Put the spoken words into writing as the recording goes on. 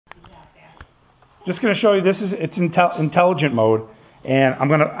just going to show you it's intelligent mode, and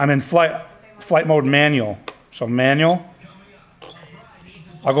I'm in flight mode manual. So manual.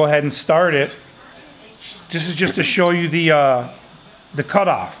 I'll go ahead and start it. This is just to show you the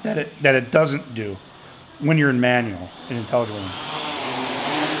cutoff that it doesn't do when you're in manual in intelligent mode.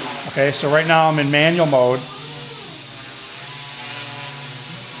 Okay, so right now I'm in manual mode,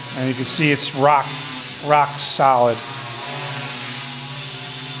 and you can see it's rock solid.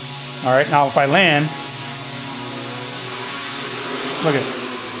 All right, now if I land, look at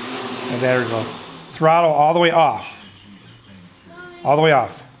it. There we go. Throttle all the way off. All the way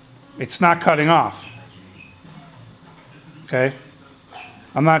off. It's not cutting off. Okay?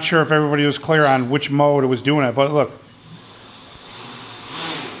 I'm not sure if everybody was clear on which mode it was doing it, but look.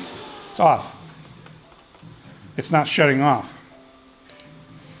 It's off. It's not shutting off.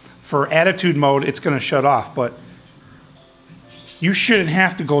 For attitude mode, it's going to shut off, but you shouldn't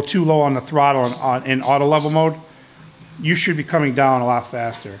have to go too low on the throttle in auto level mode. You should be coming down a lot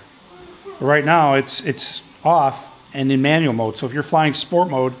faster. But right now, it's off and in manual mode. So if you're flying sport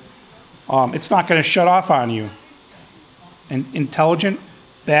mode, it's not going to shut off on you. And intelligent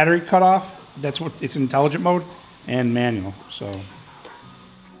battery cutoff, that's what it's intelligent mode and manual. So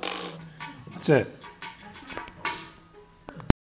that's it.